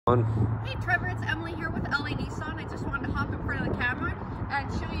Hey Trevor, it's Emily here with LA Nissan. I just wanted to hop in front of the camera and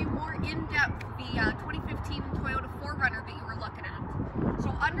show you more in depth the 2015 Toyota 4Runner that you were looking at. So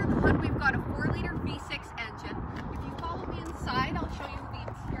under the hood we've got a 4-liter V6 engine. If you follow me inside, I'll show you the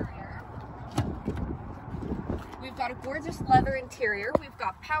interior. We've got a gorgeous leather interior. We've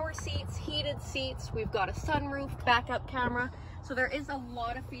got power seats, heated seats, we've got a sunroof, backup camera. So there is a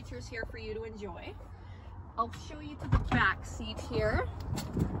lot of features here for you to enjoy. I'll show you to the back seat here.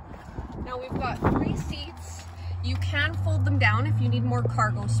 Now we've got 3 seats. You can fold them down if you need more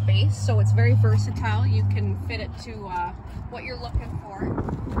cargo space, so it's very versatile. You can fit it to what you're looking for.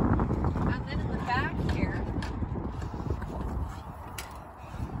 And then in the back here,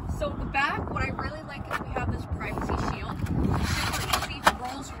 so the back, what I really like is we have this privacy shield. Super easy, it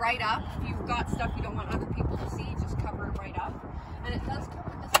rolls right up. If you've got stuff you don't want other people to see, just cover it right up. And it does come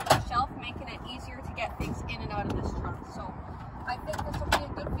with this little shelf, making it easier to get things in and out of this trunk. So I think this will be a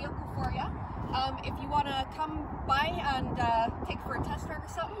good vehicle for you. If you want to come by and take for a test drive or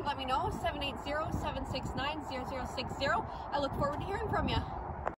something, let me know. 780-769-0060. I look forward to hearing from you.